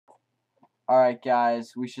Alright,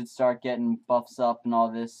 guys, we should start getting buffs up and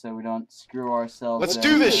all this so we don't screw ourselves. Let's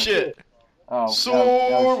do this shit! Oh,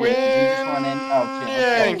 SORWInd! shit. Did you just run in? Oh,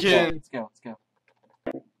 shit. JENKINS! Let's go.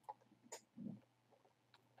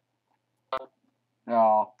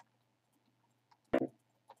 Oh.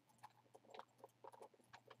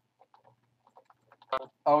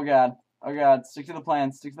 Oh, God. Oh, God. Stick to the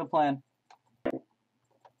plan. Stick to the plan.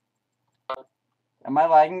 Am I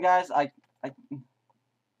lagging, guys? I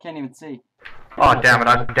can't even see. Oh, damn it,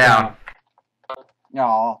 I'm down.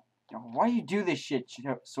 Oh. Why do you do this shit,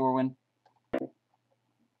 Sowind?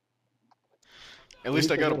 At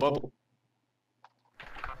least I got a bubble.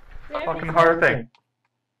 Fucking hard thing.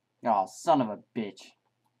 Oh, son of a bitch.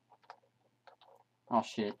 Oh,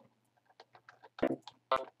 shit.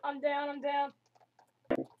 I'm down.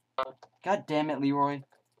 God damn it, Leroy.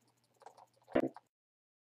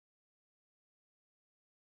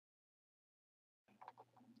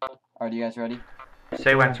 Alright, you guys ready?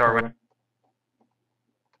 Say when, Sorwin.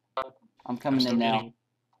 I'm coming in now.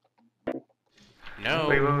 No,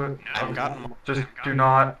 Wait. I've gotten them. Just do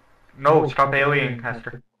not. No, stop alien,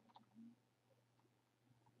 Hester.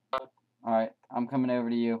 Alright, I'm coming over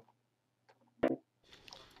to you.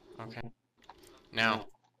 Okay. Now.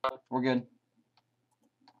 We're good.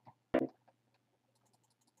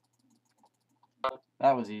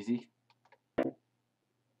 That was easy.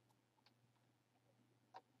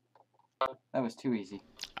 That was too easy.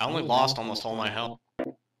 I only lost almost all my health.